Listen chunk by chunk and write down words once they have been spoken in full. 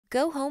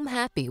Go home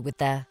happy with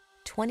the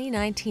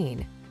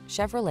 2019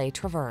 Chevrolet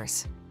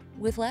Traverse.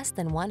 With less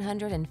than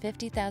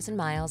 150,000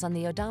 miles on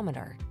the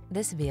odometer,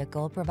 this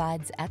vehicle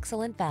provides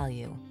excellent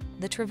value.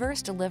 The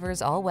Traverse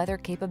delivers all-weather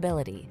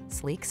capability,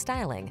 sleek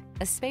styling,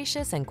 a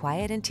spacious and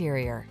quiet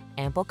interior,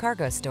 ample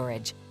cargo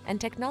storage,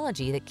 and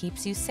technology that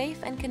keeps you safe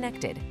and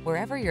connected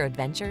wherever your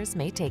adventures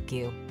may take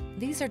you.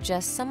 These are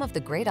just some of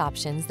the great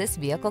options this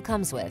vehicle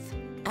comes with: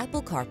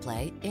 Apple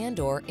CarPlay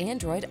and/or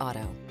Android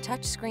Auto,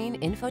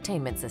 touchscreen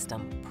infotainment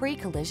system,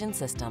 pre-collision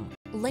system,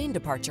 lane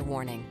departure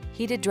warning,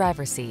 heated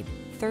driver's seat,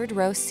 third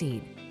row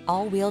seat,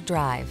 all-wheel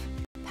drive,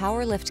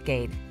 power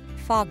liftgate,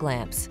 fog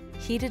lamps,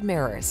 heated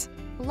mirrors.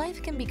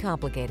 Life can be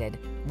complicated.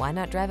 Why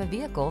not drive a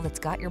vehicle that's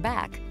got your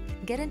back?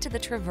 Get into the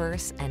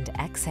Traverse and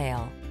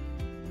exhale.